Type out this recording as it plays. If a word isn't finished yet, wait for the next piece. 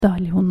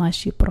Далі у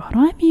нашій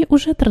програмі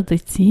уже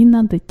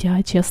традиційна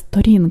дитяча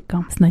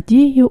сторінка з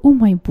надією у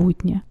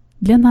майбутнє.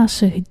 Для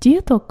наших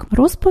діток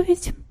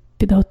розповідь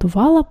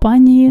підготувала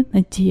пані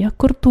Надія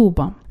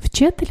Кордуба,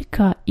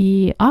 вчителька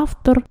і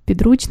автор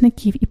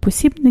підручників і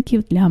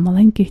посібників для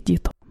маленьких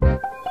діток.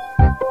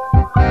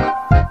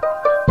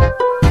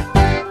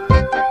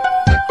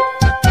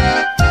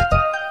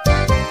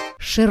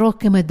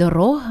 Широкими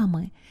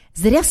дорогами,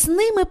 з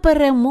рясними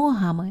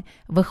перемогами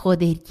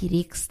виходить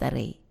рік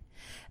старий.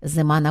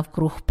 Зима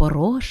навкруг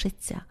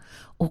порошиться,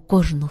 у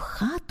кожну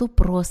хату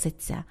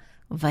проситься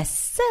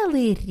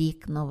веселий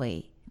рік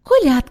новий.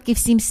 Колядки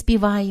всім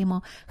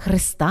співаємо,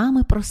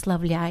 хрестами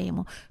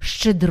прославляємо,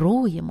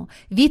 щедруємо,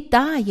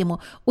 вітаємо,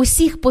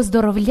 усіх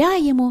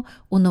поздоровляємо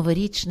у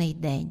новорічний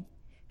день.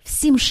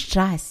 Всім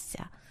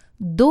щастя,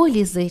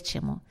 долі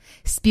зичимо,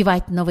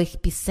 співать нових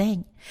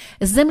пісень,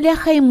 земля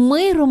хай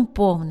миром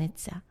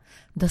повниться,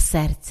 до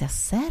серця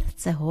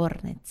серце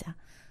горниться,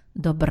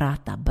 до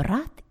брата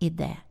брат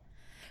іде.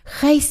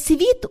 Хай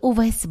світ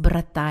увесь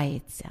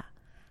братається,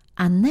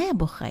 а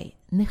небо хай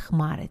не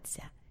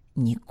хмариться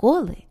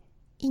ніколи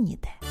і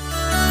ніде.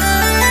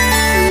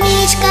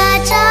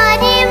 Нічка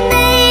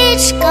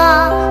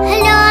чарівничка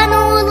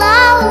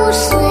глянула у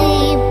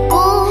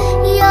шибку,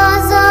 я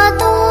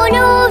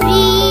затулю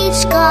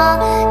вічка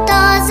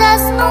та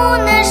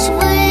засну не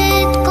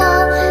швидко.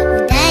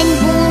 Вдень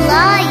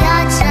була я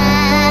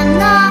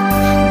чемна,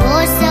 бо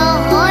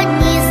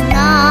сьогодні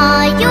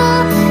знаю,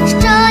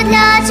 що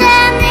для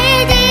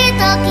чемних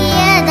діток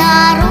є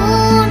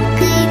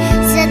дарунки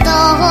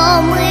Святого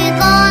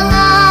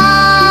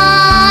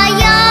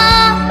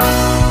Миколая.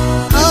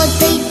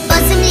 Ходить по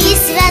землі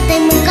святий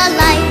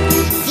Миколай,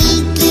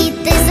 тільки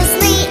ти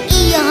засни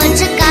і його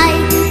чекай.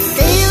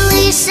 Ти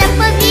лише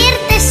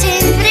повірте, що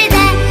він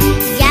прийде,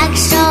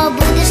 якщо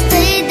будеш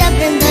ти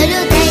добрим до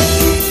людей.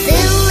 Ти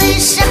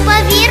лише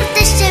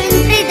повірте, що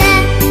він прийде,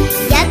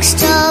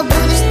 якщо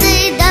будеш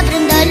ти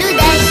добрим до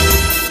людей.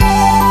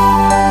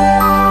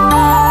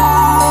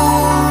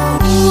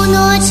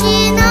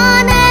 Уночі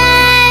на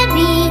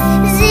небі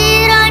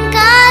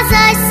зіронька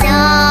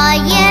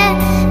засяє,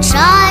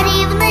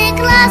 чарівник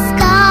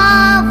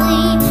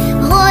ласкавий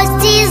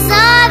гості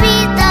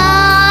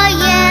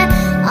завітає,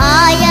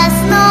 а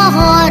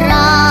ясного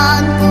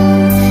ранку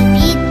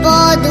під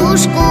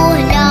подушку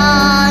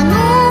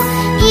гляну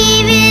і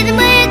від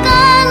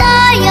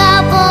Миколая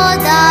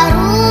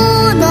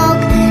подарунок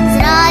з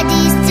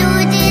радістю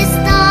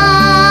дістану.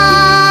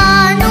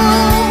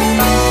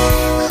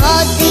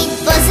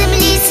 Ходить по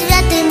землі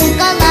святий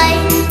Миколай,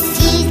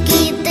 тільки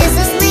ти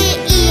засни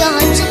і його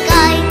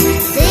чекай.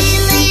 Ти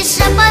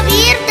лише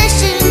повірте,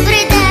 що він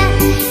прийде,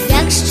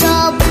 якщо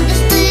будеш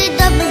ти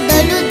добрим до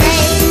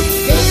людей.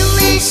 Ти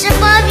лише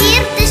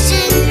повірте, що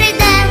він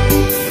прийде,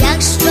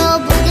 якщо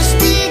будеш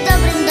ти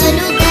добрим до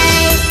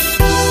людей.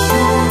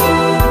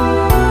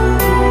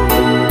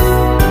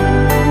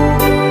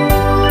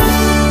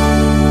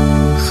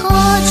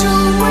 Хочу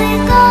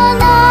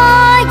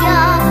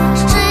Миколая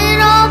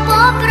щиро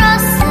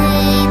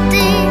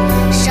попросити,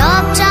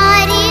 щоб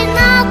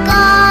чарівна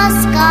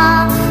казка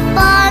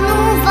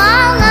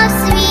панувала в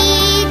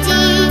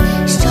світі,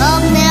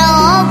 щоб не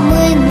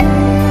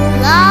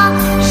обминула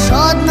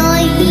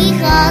жодної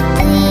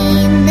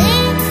хатини,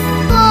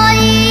 бо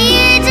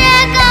її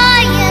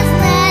чекає з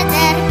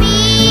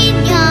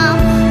нетерпінням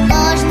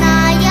кожна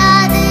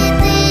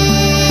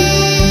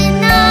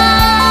дитина.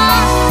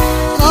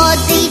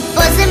 Ходить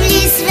по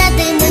землі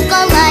святий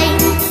Миколай,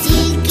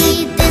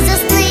 тільки ти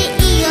засни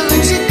і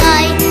його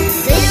чекай.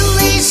 Ти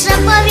лише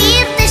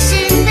повірте,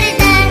 що він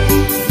прийде,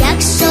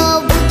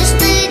 якщо будеш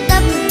ти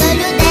добрим до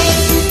людей.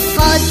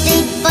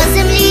 Ходить по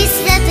землі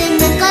святий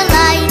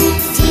Миколай,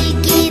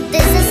 тільки ти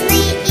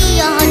засни і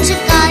його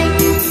чекай.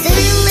 Ти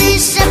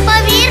лише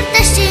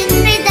повірте, що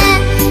він прийде,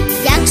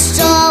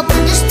 якщо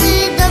будеш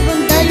ти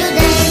добрим до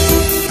людей.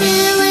 Ти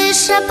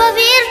лише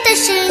повірте,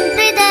 що він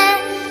прийде,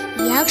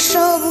 якщо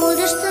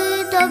будеш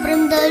ти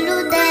добрим до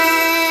людей.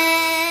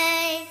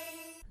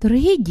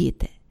 Дорогі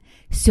діти,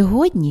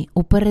 сьогодні,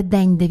 у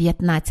переддень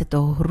 19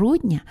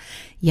 грудня,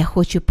 я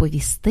хочу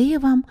повісти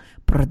вам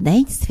про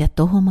День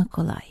Святого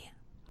Миколая.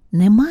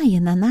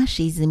 Немає на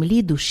нашій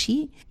землі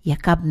душі,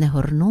 яка б не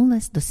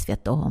горнулась до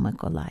Святого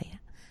Миколая.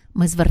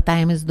 Ми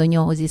звертаємось до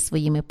нього зі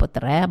своїми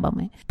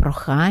потребами,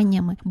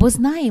 проханнями, бо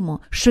знаємо,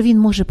 що він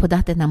може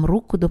подати нам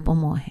руку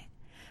допомоги.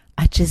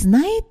 А чи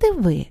знаєте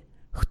ви,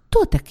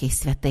 хто такий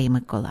Святий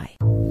Миколай?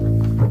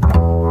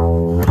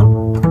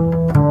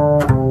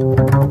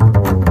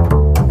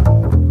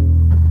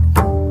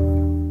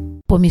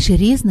 Поміж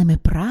різними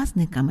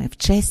праздниками в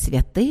честь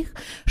святих,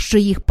 що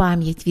їх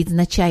пам'ять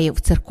відзначає в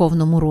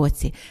церковному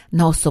році,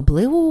 на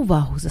особливу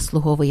увагу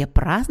заслуговує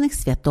праздник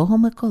Святого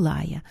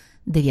Миколая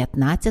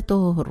 19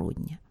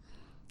 грудня.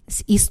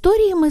 З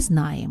історії ми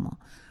знаємо,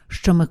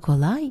 що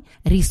Миколай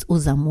ріс у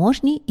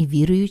заможній і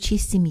віруючій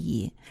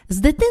сім'ї. З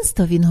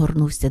дитинства він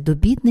горнувся до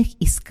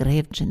бідних і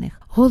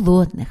скривджених,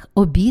 голодних,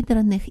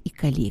 обідраних і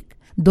калік.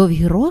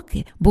 Довгі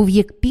роки був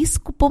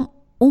єпископом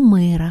у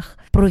Мирах,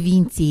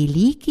 провінції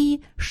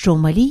Лікії, що в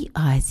Малій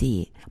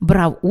Азії.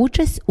 Брав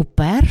участь у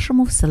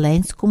Першому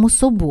Вселенському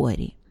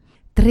соборі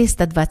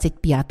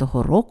 325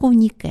 року в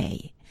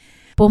Нікеї.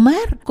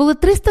 Помер коло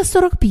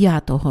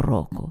 345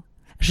 року.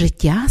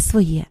 Життя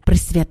своє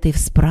присвятив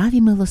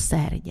справі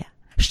милосердя.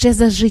 Ще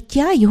за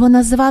життя його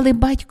називали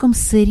батьком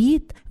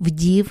сиріт,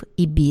 вдів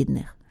і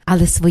бідних.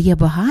 Але своє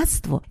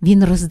багатство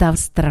він роздав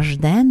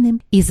стражденним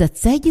і за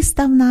це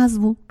дістав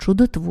назву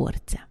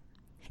чудотворця.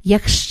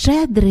 Як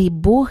щедрий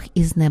Бог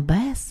із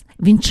небес,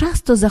 він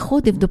часто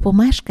заходив до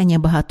помешкання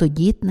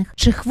багатодітних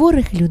чи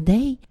хворих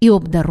людей і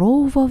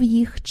обдаровував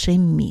їх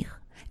чим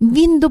міг.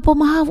 Він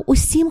допомагав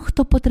усім,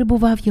 хто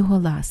потребував його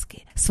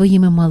ласки,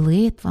 своїми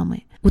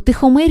молитвами,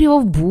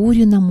 утихомирював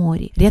бурю на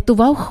морі,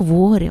 рятував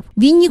хворих.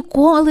 Він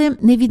ніколи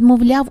не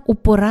відмовляв у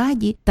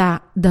пораді та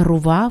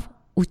дарував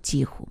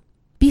утіху.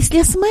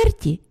 Після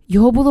смерті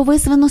його було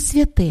визвано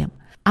святим,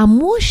 а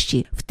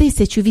мощі в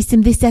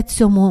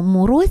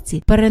 1087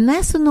 році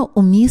перенесено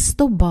у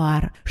місто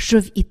Бар, що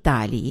в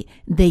Італії,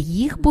 де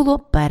їх було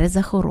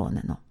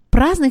перезахоронено.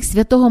 Праздник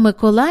Святого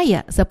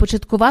Миколая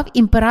започаткував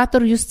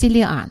імператор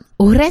Юстиліан.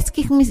 У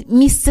грецьких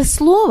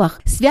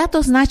місцесловах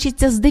свято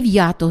значиться з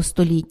 9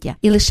 століття,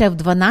 і лише в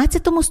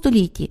 12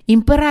 столітті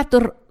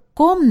імператор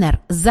Комнер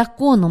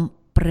законом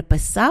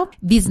приписав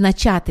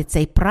відзначати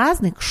цей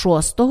праздник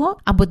 6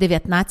 або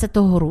 19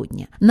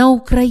 грудня. На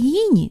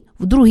Україні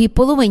в другій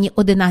половині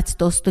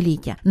 11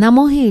 століття на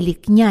могилі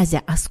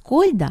князя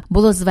Аскольда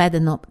було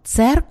зведено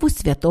церкву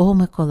Святого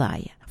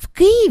Миколая. В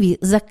Києві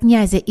за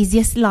князя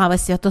Ізяслава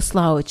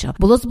Святославича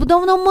було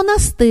збудовано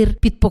монастир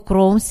під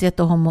покровом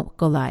Святого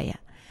Миколая.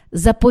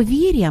 За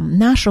повір'ям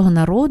нашого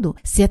народу,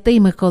 Святий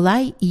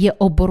Миколай є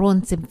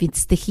оборонцем від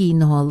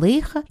стихійного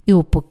лиха і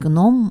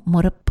опікуном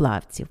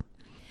мореплавців.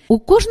 У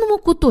кожному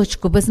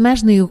куточку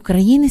безмежної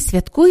України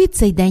святкують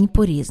цей день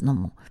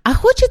по-різному. А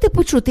хочете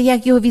почути,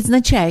 як його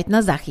відзначають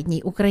на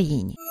Західній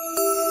Україні?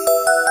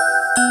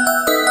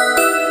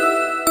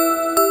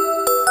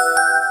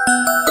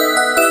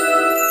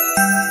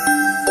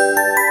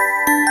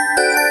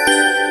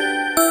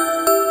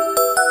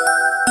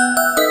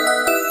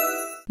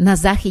 На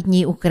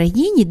Західній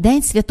Україні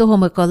День Святого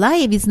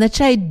Миколая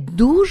відзначають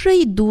дуже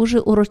і дуже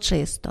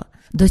урочисто.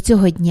 До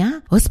цього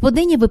дня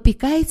господині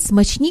випікають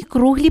смачні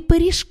круглі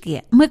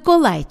пиріжки,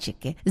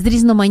 миколайчики, з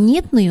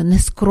різноманітною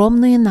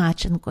нескромною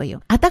начинкою,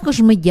 а також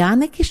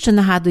медяники, що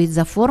нагадують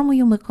за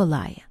формою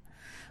Миколая.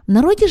 В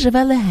народі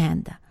живе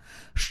легенда,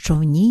 що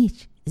в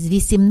ніч з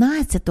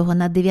 18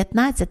 на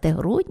 19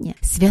 грудня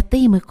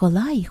Святий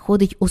Миколай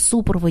ходить у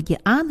супроводі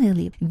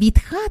ангелів від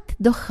хати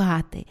до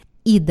хати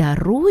і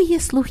дарує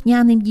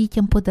слухняним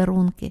дітям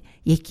подарунки,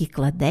 які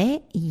кладе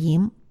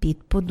їм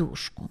під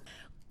подушку.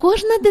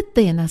 Кожна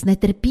дитина з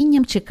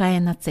нетерпінням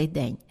чекає на цей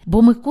день,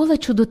 бо Микола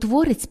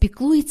Чудотворець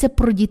піклується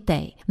про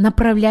дітей,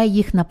 направляє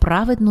їх на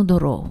праведну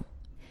дорогу.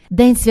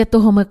 День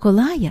Святого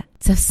Миколая –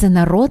 це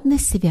всенародне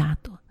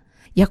свято.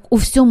 Як у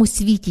всьому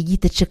світі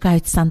діти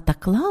чекають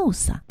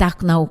Санта-Клауса,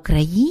 так на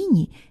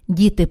Україні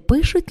діти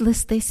пишуть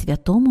листи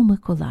Святому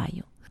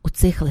Миколаю. У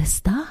цих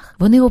листах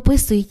вони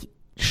описують,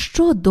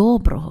 що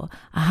доброго,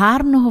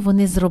 гарного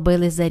вони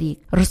зробили за рік,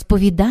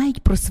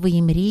 розповідають про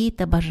свої мрії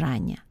та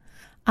бажання.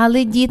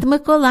 Але Дід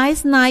Миколай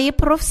знає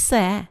про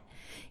все.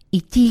 І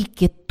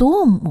тільки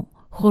тому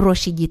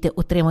хороші діти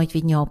отримують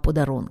від нього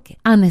подарунки,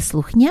 а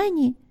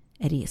неслухняні –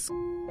 різку.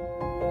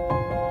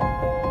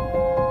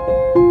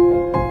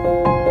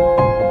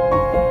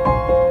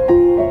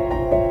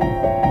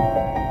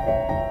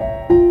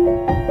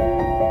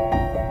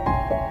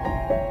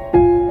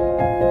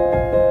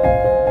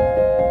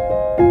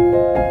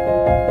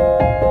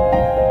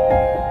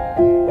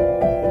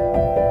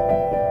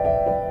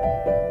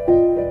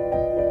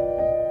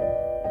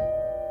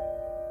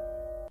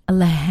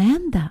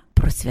 Легенда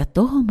про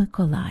Святого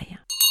Миколая.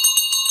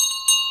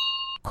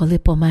 Коли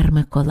помер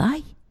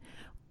Миколай,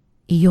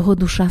 і його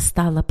душа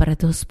стала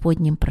перед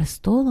Господнім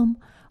престолом,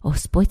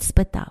 Господь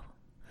спитав: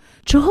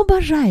 «Чого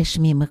бажаєш,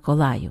 мій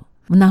Миколаю,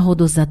 в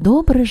нагоду за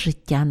добре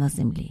життя на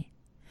землі?»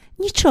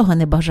 «Нічого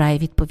не бажаю», –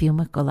 відповів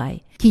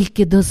Миколай.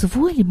 «Тільки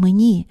дозволь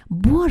мені,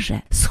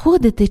 Боже,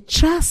 сходити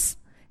час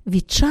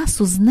від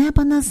часу з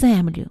неба на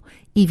землю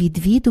і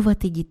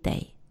відвідувати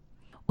дітей».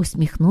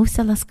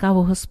 Усміхнувся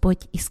ласкаво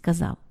Господь і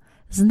сказав: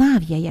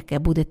 «Знав я, яке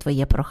буде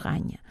твоє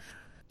прохання,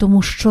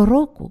 тому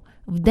щороку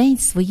в день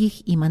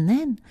своїх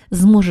іменин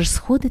зможеш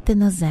сходити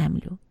на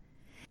землю.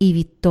 І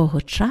від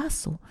того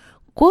часу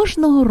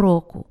кожного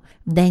року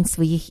в день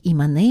своїх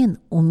іменин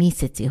у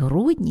місяці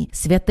грудні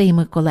Святий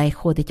Миколай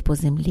ходить по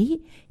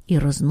землі і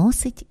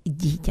розносить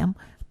дітям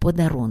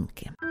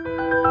подарунки».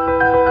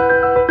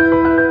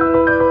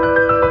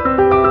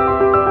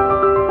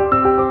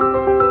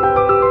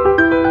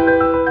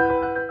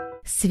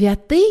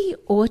 Святий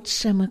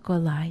Отче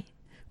Миколай,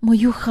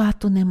 мою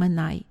хату не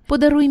минай,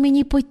 подаруй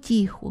мені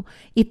потіху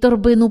і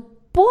торбину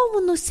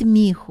повну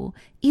сміху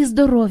і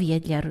здоров'я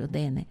для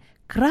родини,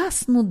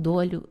 красну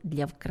долю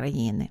для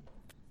України.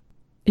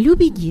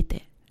 Любі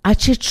діти, а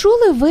чи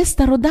чули ви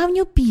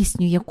стародавню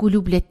пісню, яку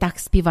люблять так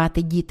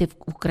співати діти в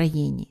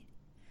Україні?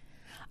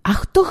 А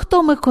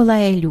хто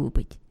Миколая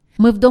любить?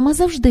 Ми вдома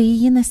завжди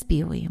її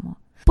наспівуємо.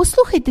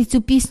 Послухайте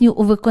цю пісню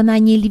у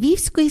виконанні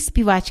львівської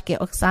співачки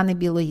Оксани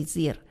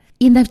Білозір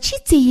і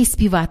навчіться її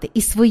співати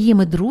із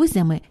своїми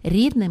друзями,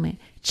 рідними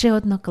чи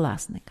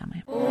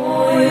однокласниками.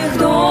 Ой,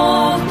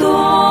 хто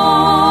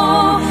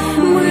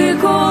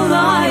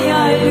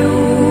Миколая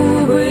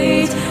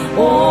любить,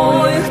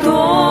 ой, хто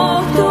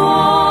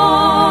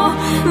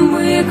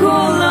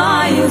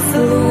Миколаю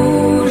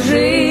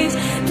служить,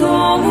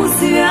 тому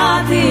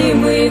святий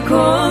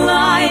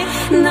Миколай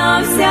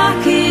на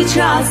всякий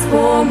час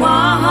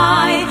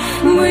помагай,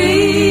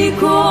 Миколаю.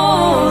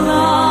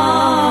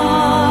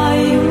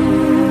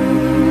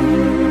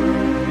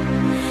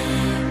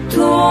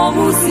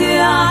 Тому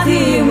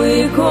святий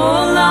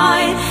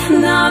Миколай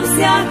на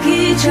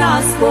всякий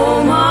час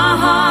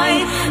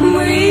помагай,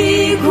 Миколаю.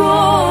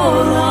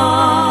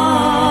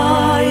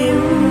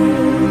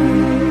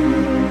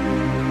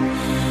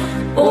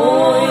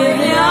 Ой,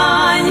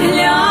 глянь,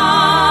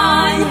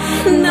 глянь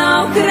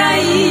на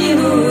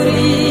Україну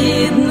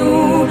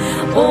рідну,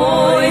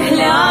 ой,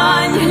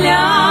 глянь,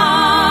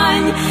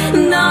 глянь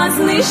на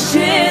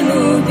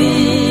знищену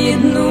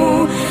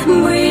бідну,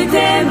 ми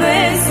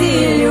тебе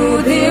всі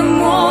люди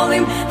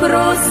молим,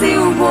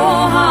 просив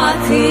Бога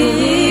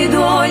тієї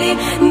долі,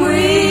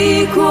 Миколаю.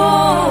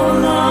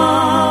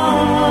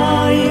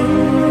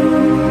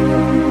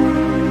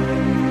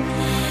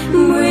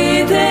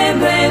 Ми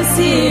тебе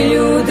всі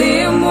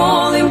люди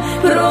молим,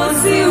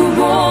 просив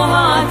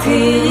Бога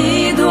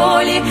тієї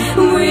долі,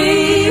 Миколаю.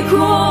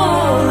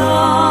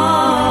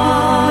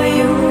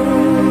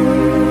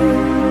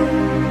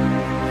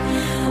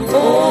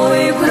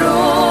 Ой,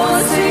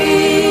 проси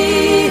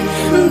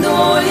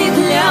долі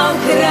для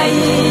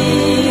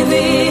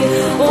України,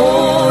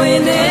 ой,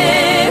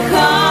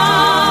 нехай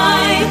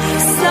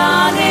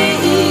стане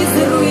із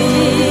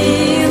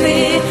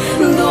руїни,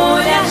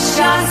 доля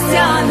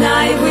щастя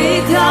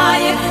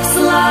найвитає,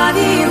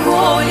 славі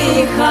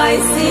волі хай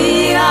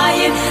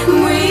сіяє,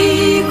 Миколаю.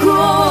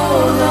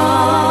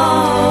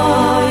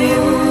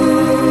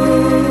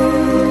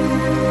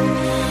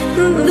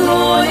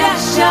 Доля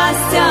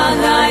щастя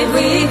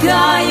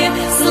найвитає,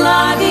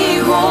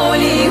 славі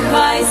волі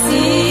хай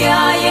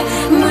сіяє,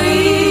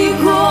 Миколаю.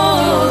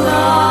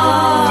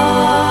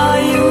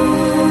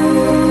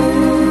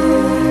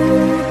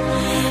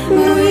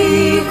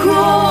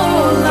 Миколаю.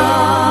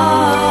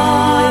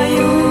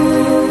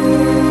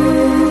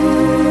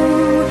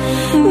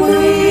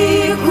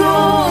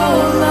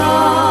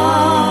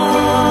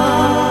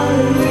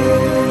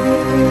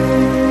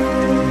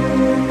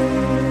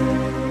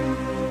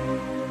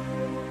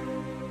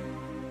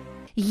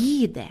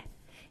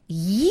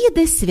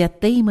 Їде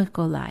святий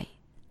Миколай.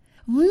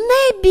 В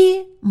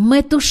небі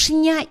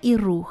метушня і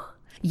рух,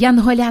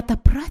 янголята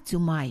працю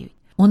мають.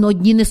 Он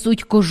одні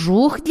несуть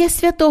кожух для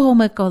святого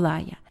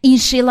Миколая,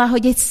 інші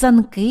лагодять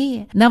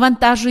санки,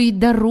 навантажують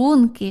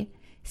дарунки,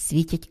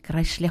 світять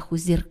край шляху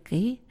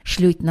зірки,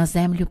 шлють на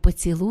землю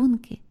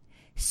поцілунки.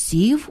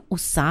 Сів у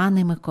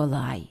сани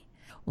Миколай,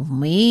 в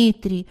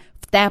митрі,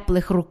 в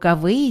теплих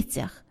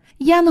рукавицях.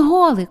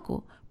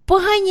 Янголику,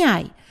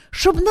 поганяй,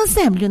 щоб на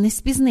землю не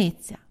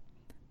спізниться.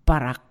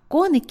 Пара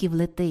коників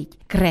летить,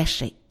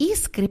 креше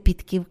іскри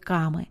під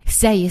ківками,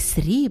 сяє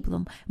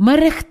сріблом,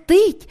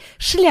 мерехтить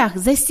шлях,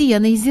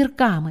 засіяний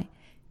зірками.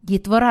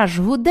 Дітвора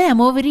ж гуде,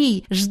 мов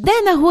рій,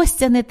 жде на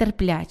гостя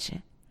нетерпляче.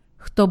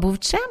 Хто був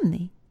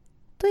чемний,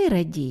 той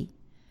радій,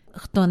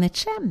 хто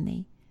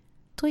нечемний,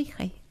 той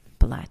хай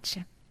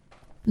плаче.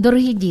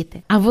 Дорогі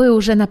діти, а ви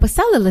уже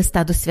написали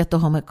листа до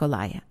Святого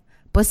Миколая?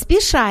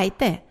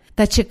 Поспішайте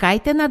та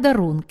чекайте на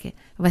дарунки.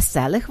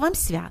 Веселих вам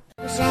свят!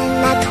 Вже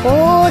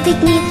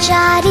надходить ніч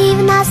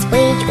чарівна,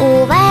 спить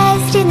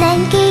увесь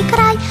рідненький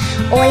край.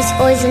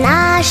 Ось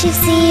наші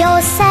всі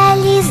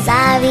оселі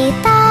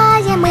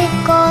завітає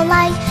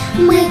Миколай.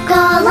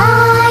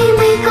 Миколай,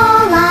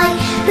 Миколай,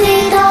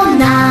 ти до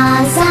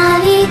нас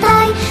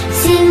завітай,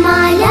 всім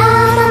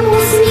малятам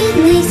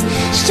усміхнись,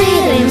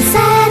 щирим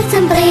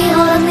серцем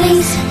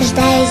пригорнись.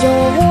 Жде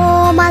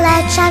його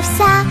малеча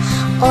вся,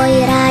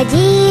 ой,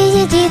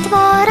 радіє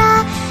дітвора.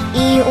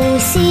 І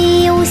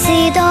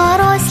усі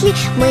дорослі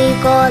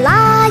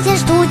Миколая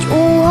ждуть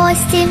у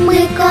гості.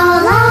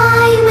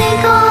 Миколай,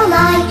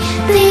 Миколай,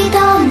 ти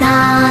до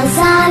нас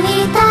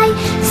завітай,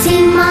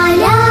 всім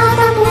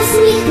малятам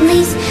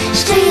усміхнись,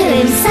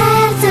 щирим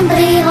серцем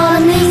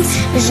пригорнись.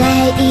 Вже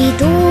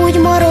ідуть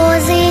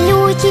морози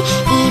люті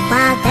і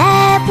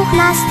паде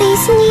пухнастий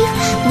сніг.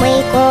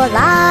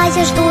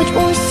 Миколая ждуть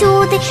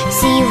усюди,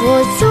 всі в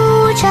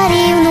оцю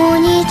чарівну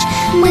ніч.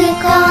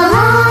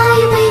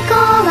 Миколай,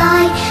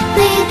 Миколай,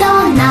 ти до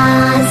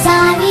нас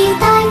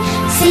завітай,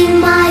 всім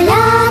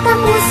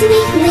малятам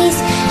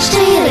усміхнись,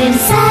 щирим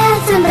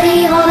серцем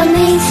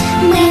пригорнись.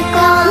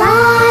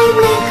 Миколай,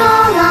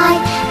 Миколай,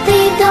 ти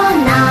до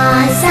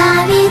нас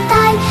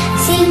завітай,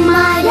 всім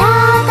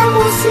малятам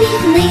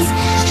усміхнись,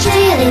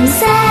 щирим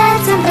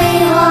серцем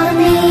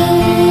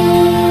пригорнись.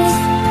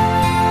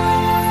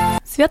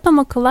 Свято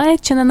Миколая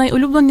 – чи не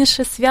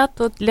найулюбленіше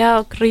свято для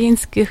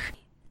українських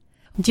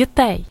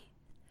дітей.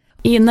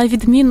 І на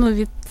відміну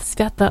від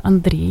свята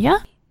Андрія,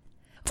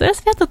 це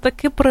свято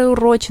таки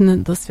приурочене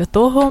до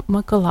Святого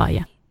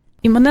Миколая.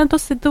 І мене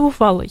досить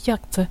дивувало, як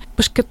це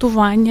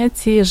бешкетування,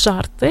 ці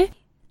жарти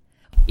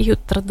і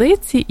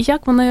традиції, і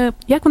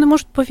як вони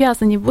можуть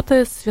пов'язані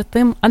бути з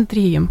Святим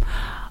Андрієм.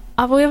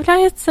 А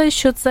виявляється,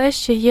 що це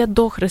ще є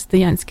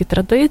дохристиянські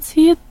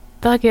традиції,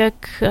 так як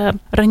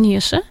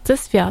раніше це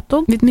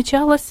свято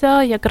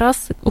відмічалося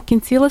якраз у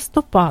кінці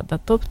листопада,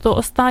 тобто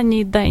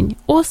останній день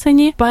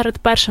осені, перед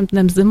першим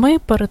днем зими,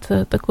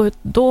 перед такою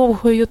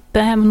довгою,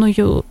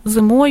 темною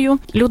зимою.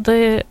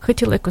 Люди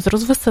хотіли якось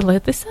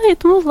розвеселитися і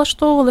тому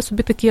влаштовували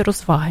собі такі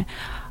розваги.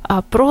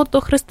 А про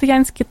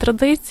дохристиянські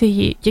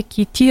традиції,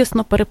 які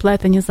тісно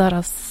переплетені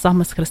зараз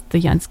саме з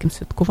християнським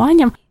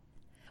святкуванням,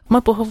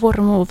 ми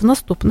поговоримо в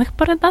наступних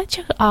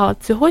передачах, а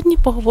сьогодні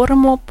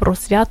поговоримо про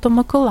свято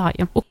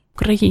Миколая.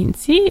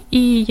 Українці,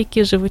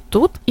 які живуть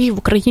тут, і в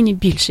Україні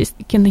більшість,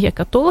 які не є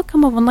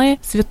католиками, вони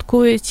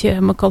святкують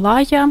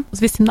Миколая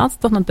з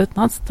 18 на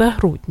 19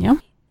 грудня.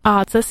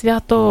 А це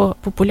свято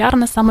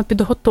популярне саме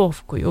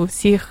підготовкою. У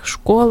всіх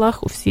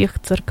школах, у всіх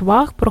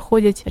церквах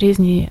проходять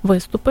різні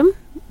виступи,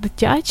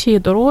 дитячі,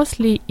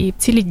 дорослі, і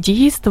цілі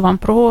дійства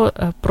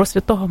про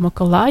Святого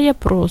Миколая,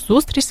 про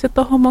зустріч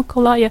Святого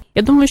Миколая.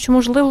 Я думаю, що,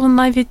 можливо,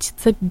 навіть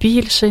це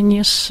більше,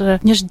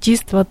 ніж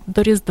дійства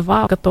до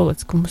Різдва в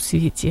католицькому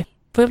світі.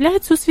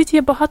 Виявляється, у світі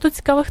є багато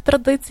цікавих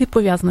традицій,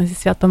 пов'язаних зі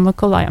Святом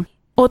Миколаєм.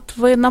 От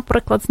ви,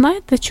 наприклад,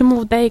 знаєте, чому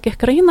в деяких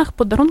країнах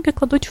подарунки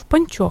кладуть в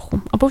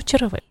панчоху або в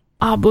черевик?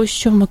 Або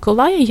що в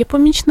Миколая є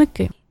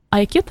помічники. А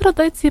які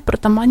традиції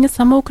притаманні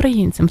саме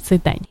українцям в цей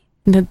день?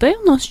 Не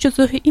дивно, що з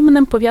його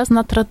іменем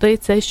пов'язана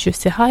традиція, що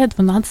сягає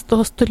 12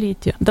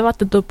 століття –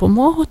 давати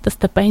допомогу та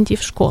стипендії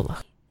в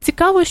школах.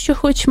 Цікаво, що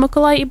хоч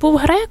Миколай і був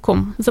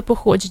греком за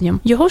походженням,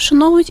 його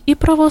шанують і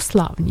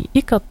православні,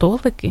 і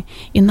католики,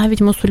 і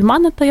навіть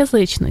мусульмани та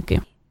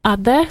язичники. А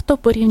дехто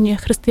порівнює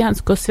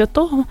християнського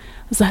святого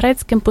з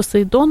грецьким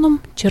Посейдоном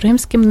чи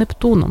римським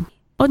Нептуном.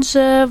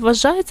 Отже,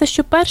 вважається,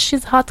 що перші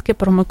згадки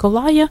про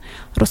Миколая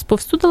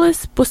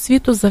розповсюдились по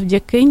світу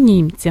завдяки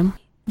німцям.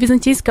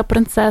 Візантійська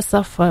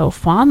принцеса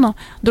Феофано,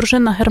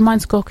 дружина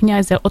германського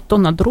князя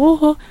Оттона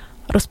II,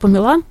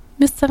 розповіла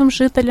місцевим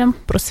жителям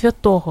про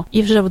святого.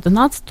 І вже в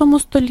 11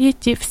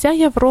 столітті вся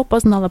Європа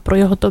знала про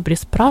його добрі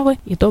справи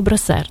і добре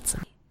серце.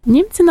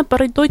 Німці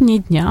напередодні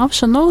дня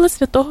вшановували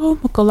Святого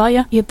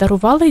Миколая і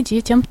дарували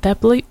дітям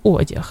теплий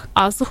одяг.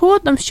 А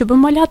згодом, щоб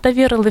малята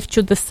вірили в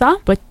чудеса,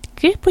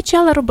 батьки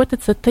почали робити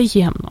це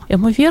таємно.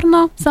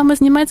 Ймовірно, саме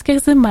з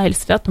німецьких земель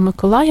Свято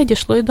Миколая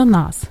дійшло і до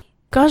нас.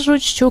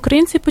 Кажуть, що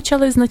українці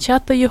почали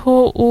відзначати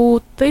його у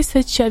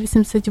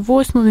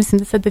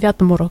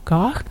 1088-89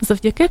 роках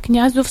завдяки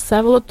князю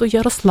Всеволоду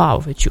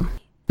Ярославовичу.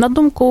 На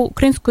думку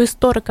українського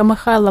історика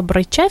Михайла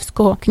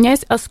Брайчевського,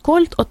 князь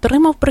Аскольд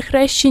отримав при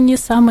хрещенні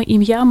саме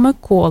ім'я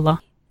Микола.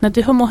 Над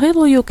його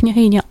могилою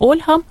княгиня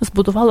Ольга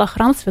збудувала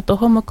храм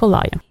Святого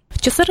Миколая. В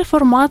часи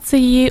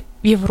реформації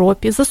в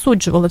Європі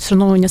засуджували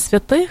вшановування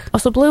святих,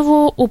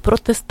 особливо у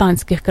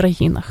протестантських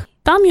країнах.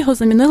 Там його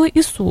замінили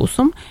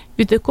Ісусом,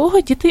 від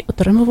якого діти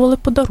отримували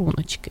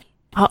подаруночки.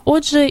 А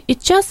отже, і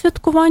час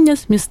святкування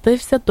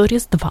змістився до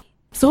Різдва.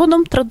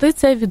 Згодом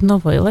традиція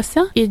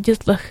відновилася, і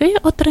дітлахи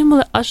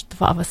отримали аж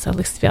 2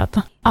 веселих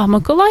свята. А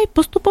Миколай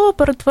поступово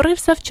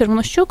перетворився в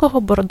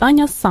червонощокого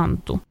бородання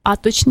Санту, а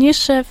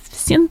точніше в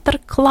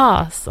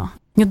Сінтерклааса,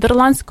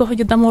 нідерландського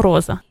Діда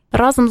Мороза.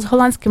 Разом з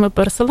голландськими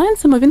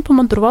переселенцями він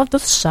помандрував до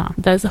США,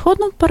 де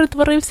згодом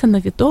перетворився на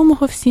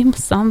відомого всім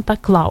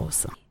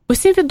Санта-Клауса.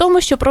 Усім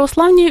відомо, що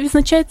православні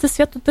відзначають це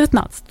свято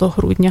 19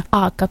 грудня,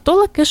 а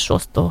католики –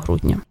 6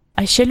 грудня.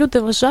 А ще люди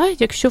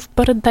вважають, якщо в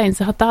переддень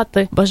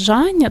згадати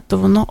бажання, то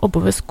воно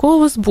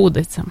обов'язково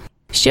збудеться.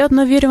 Ще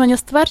одне вірування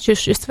стверджує,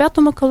 що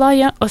Свято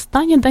Миколая –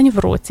 останній день в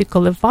році,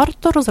 коли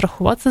варто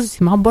розрахуватися з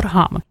усіма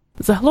боргами.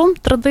 Загалом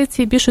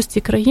традиції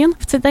більшості країн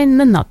в цей день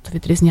не надто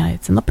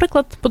відрізняються.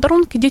 Наприклад,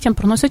 подарунки дітям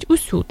приносять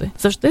усюди.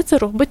 Завжди це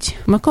робить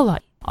Миколай.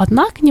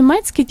 Однак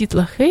німецькі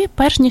дітлахи,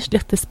 перш ніж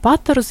лягти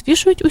спати,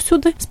 розвішують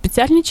усюди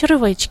спеціальні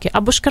черевички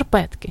або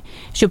шкарпетки,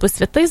 щоб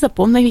святий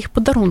заповнив їх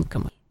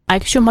подарунками. А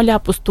якщо маля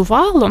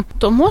пустувало,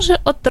 то може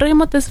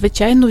отримати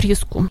звичайну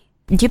різку.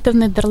 Діти в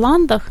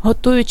Нідерландах,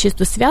 готуючись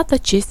до свята,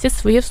 чистять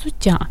своє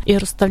взуття і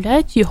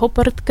розставляють його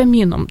перед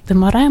каміном,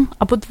 димарем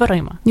або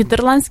дверима.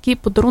 Нідерландські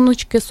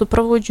подаруночки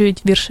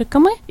супроводжують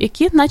віршиками,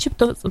 які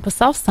начебто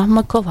записав сам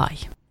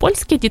Миколай.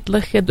 Польські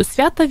дітлахи до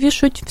свята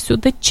вішають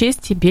всюди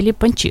чисті білі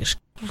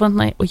панчішки.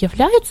 Вони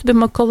уявляють собі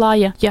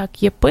Миколая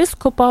як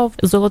єпископа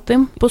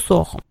золотим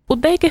посохом. У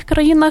деяких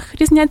країнах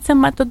різняться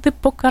методи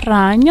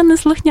покарання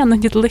неслухняних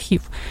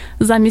дітлахів.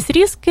 Замість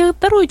різки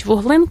дарують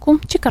вуглинку,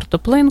 чи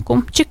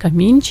картоплинку, чи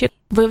камінчик.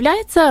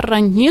 Виявляється,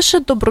 раніше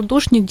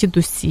добродушні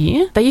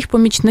дідусі та їх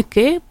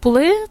помічники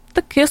були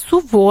таки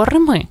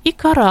суворими і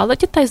карали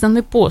дітей за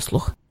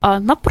непослух. А,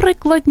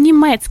 наприклад,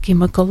 німецький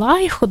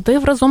Миколай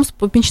ходив разом з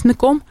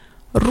помічником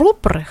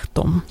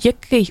Рупрехтом,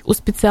 який у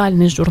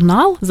спеціальний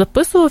журнал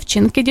записував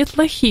вчинки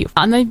дітлахів,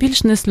 а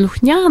найбільш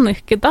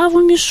неслухняних кидав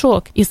у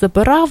мішок і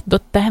забирав до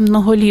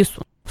темного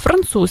лісу.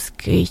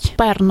 Французький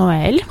Пер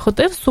Ноель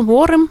ходив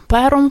суворим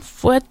пером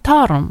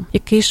Фуетаром,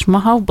 який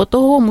шмагав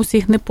батогом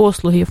усіх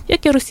непослугів,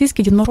 як і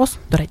російський Дід Мороз,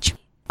 до речі.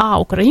 А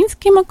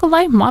український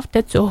Миколай мав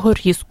для цього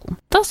різку.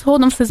 Та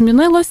згодом все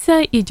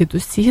змінилося, і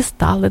дідусі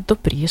стали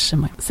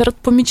добрішими. Серед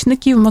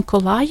помічників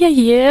Миколая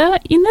є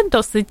і не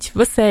досить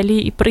веселі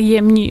і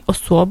приємні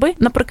особи.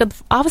 Наприклад,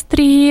 в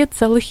Австрії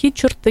це лихі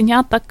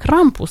чортенята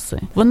Крампуси.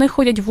 Вони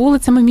ходять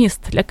вулицями міст,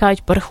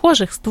 лякають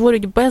перехожих,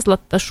 створюють безлад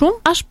та шум,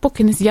 аж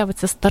поки не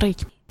з'явиться старий.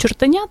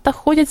 Чортенята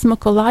ходять з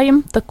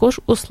Миколаєм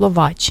також у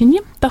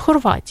Словаччині та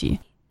Хорватії.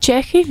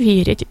 Чехи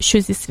вірять, що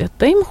зі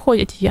святим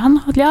ходять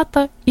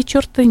янголята і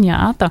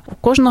чортенята. У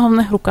кожного в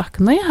них в руках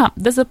книга,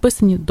 де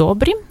записані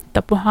добрі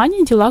та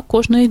погані діла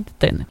кожної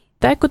дитини.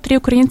 Декотрі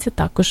українці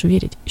також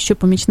вірять, що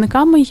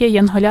помічниками є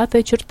янголята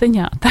і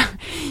чортенята,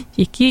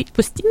 які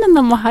постійно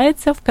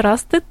намагаються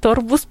вкрасти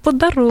торбу з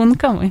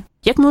подарунками.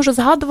 Як ми вже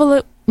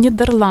згадували, в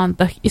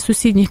Нідерландах і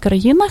сусідніх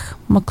країнах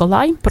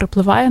Миколай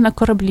припливає на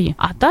кораблі,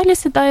 а далі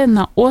сідає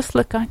на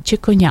ослика чи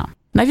коня.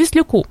 На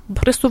віслюку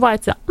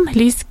присувається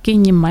англійський,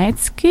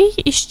 німецький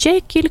і ще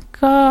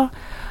кілька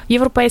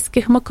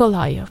європейських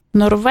Миколаїв.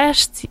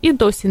 Норвежці і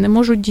досі не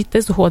можуть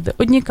дійти згоди.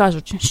 Одні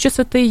кажуть, що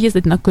святий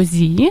їздить на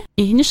козі,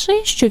 інші,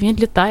 що він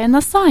літає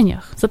на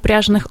санях,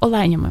 запряжених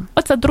оленями.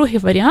 Оце другий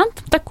варіант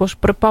також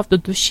припав до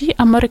душі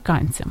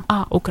американцям.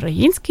 А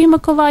український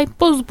Миколай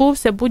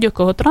позбувся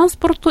будь-якого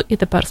транспорту і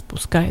тепер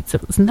спускається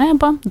з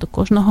неба до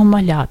кожного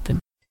маляти.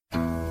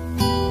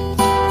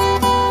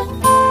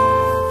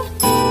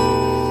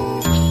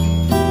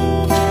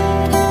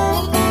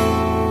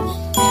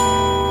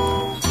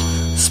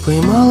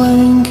 Спи,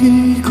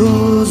 маленький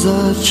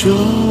козачок,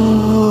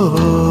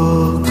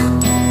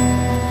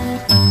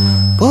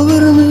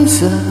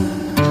 повернися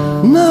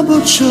на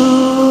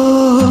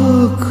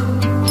бочок.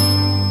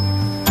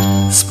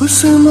 Спи,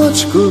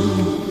 синочку,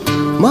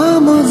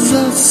 мама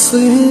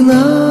засинає.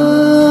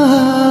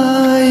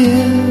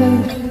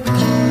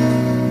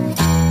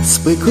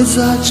 Спи,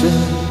 козаче,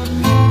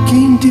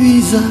 кінь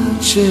твій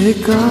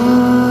зачекає.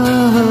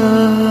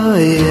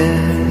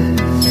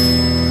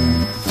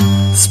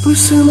 Спи,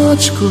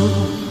 синочку,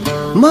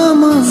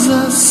 мама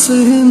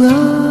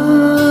засинає.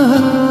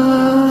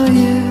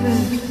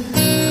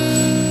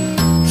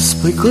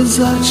 Спи,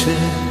 козаче,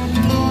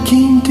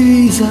 кінь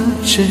твій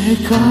зачекає.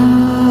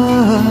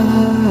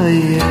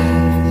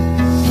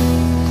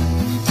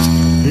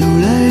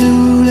 Люляй,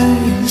 люляй,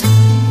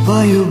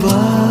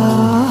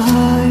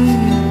 баю-бай,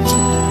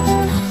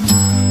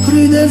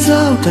 прийде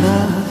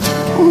завтра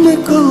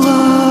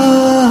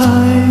Миколай,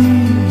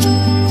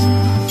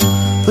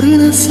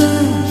 принесе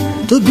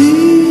тобі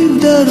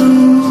в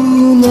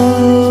дарунок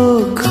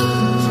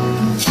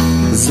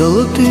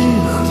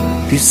золотих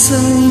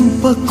пісень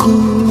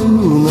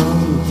пакунок.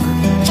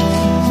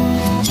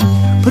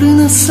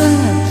 Принесе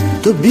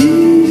тобі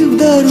в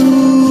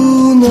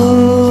дарунок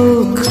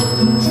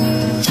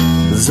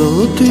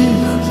золотих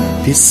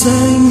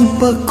пісень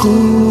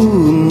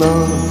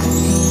пакунок.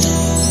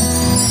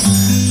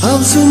 А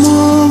в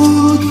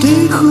зимову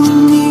тиху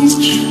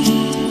ніч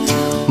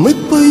ми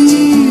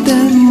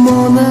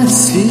поїдемо на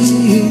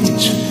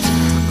Січ,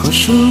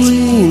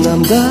 кошовий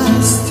нам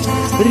дасть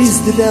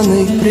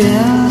різдвяний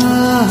пряник.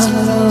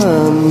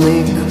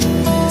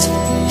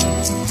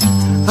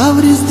 А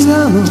в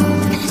різдвяну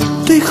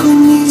тиху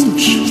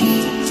ніч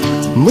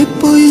ми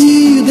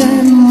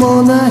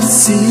поїдемо на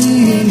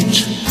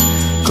Січ,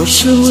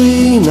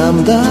 кошовий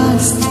нам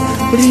дасть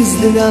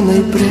різдвяний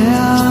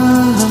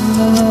пряник.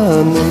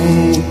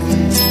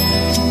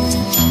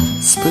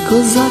 Спи,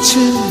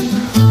 козаче,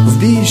 в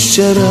бій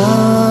ще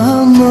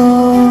рано,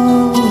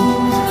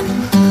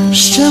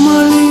 ще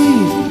малі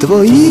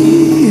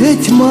твої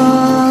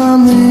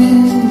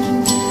гетьмани.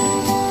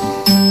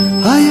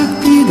 А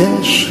як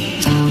підеш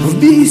в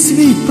бій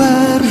свій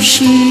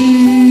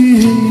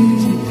перший,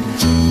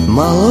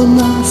 мало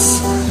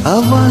нас, а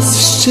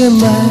вас ще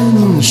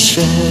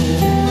менше.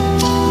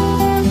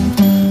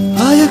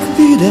 А як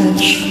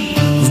підеш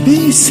в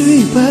бій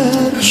свій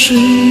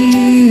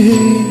перший,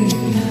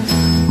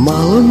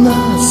 мало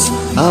нас,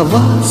 а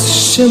вас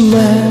ще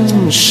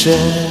менше.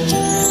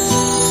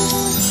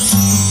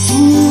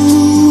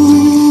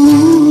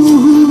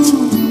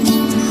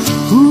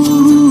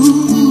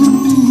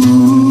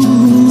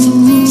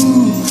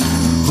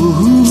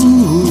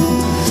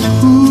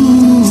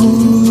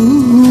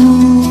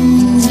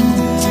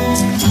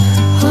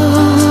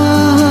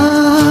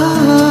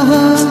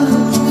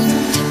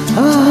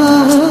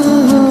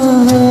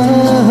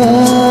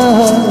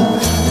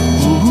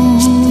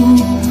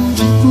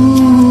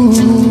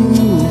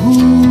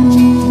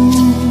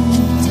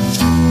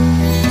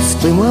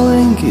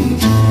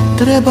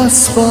 Треба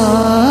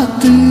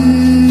спати,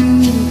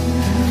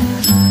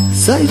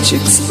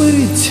 зайчик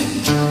спить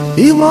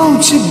і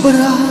вовчик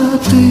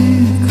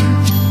братик,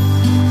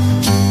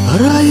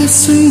 грає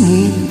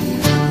синій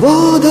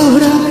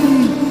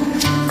водограй,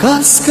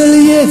 казка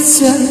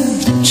лється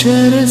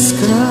через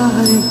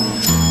край.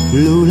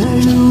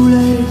 Люляй,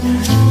 люляй,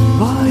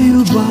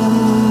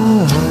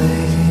 баю-бай,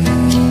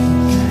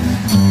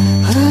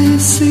 грає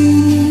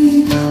синій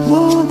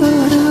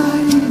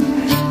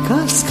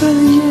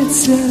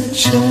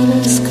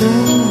через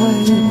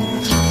край,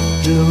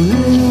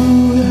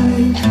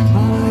 люляй,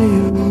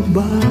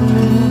 баю-ба.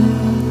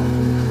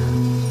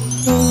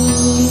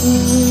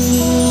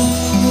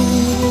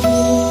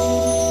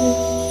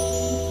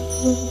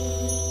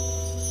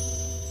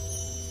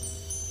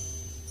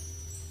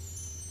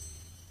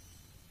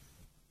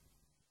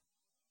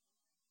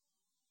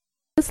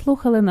 Ви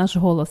слухали наш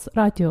голос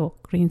радіо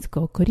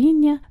українського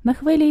коріння на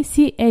хвилі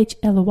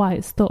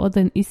CHLY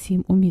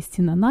 101,7 у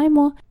місті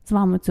Нанаймо. З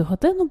вами цю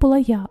годину була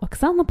я,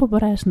 Оксана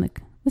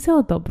Побережник.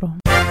 Всього доброго.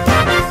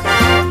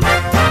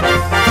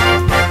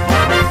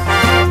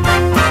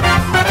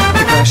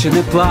 Ти краще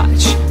не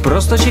плач,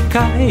 просто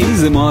чекай,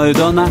 зимою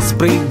до нас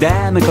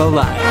прийде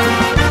Миколай.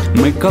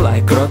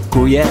 Миколай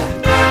крокує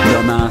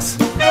до нас.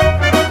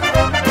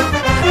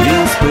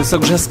 Він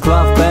список вже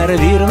склав,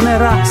 перевірив не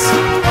раз.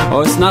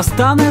 Ось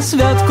настане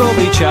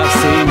святковий час,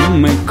 і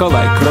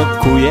Миколай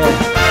крокує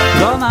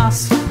до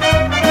нас.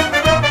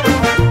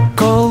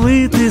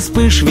 Коли ти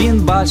спиш, він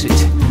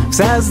бачить,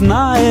 все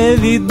знає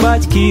від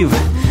батьків.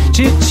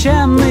 Чи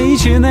чемний,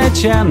 чи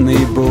нечемний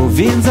був,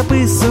 він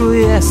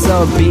записує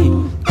собі.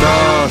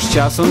 Тож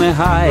часу не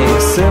гай,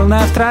 сил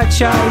не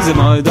втрачай,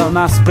 зимою до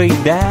нас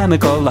прийде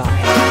Миколай.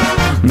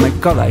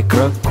 Миколай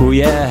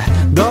крокує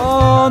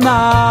до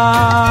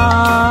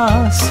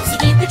нас.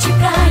 Світи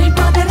чекай,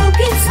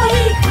 подарунки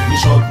своїх.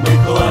 Мішок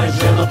Миколай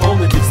вже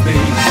наповнити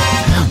встиг.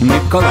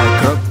 Миколай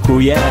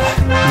крокує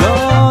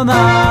до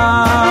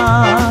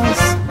нас.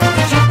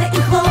 Дівчата і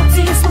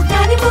хлопці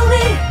слухняні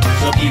були.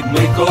 Щоб і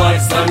Миколай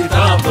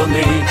завітав до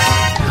них.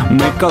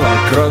 Миколай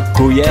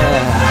крокує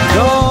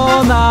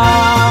до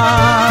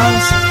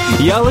нас.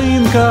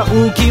 Ялинка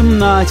у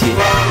кімнаті,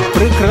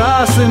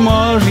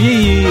 прикрасимо ж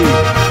її.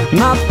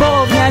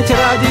 Наповнять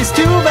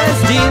радістю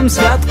весь дім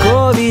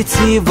святкові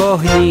ці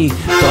вогні.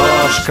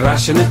 Тож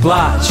краще не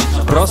плач,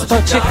 просто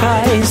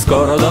чекай,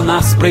 скоро до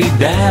нас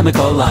прийде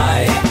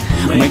Миколай.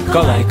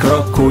 Миколай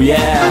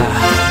крокує,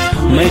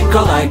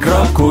 Миколай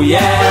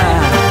крокує,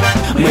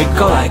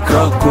 Миколай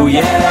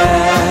крокує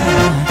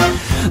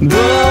до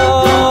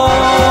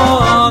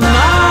нас.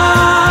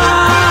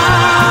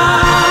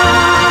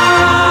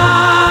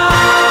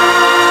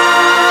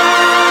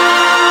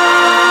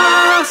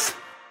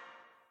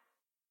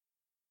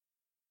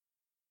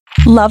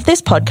 Love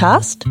this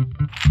podcast?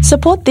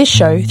 Support this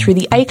show through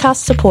the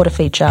Acast supporter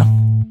feature.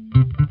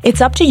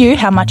 It's up to you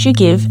how much you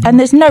give, and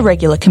there's no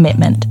regular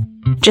commitment.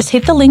 Just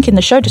hit the link in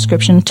the show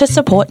description to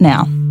support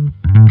now.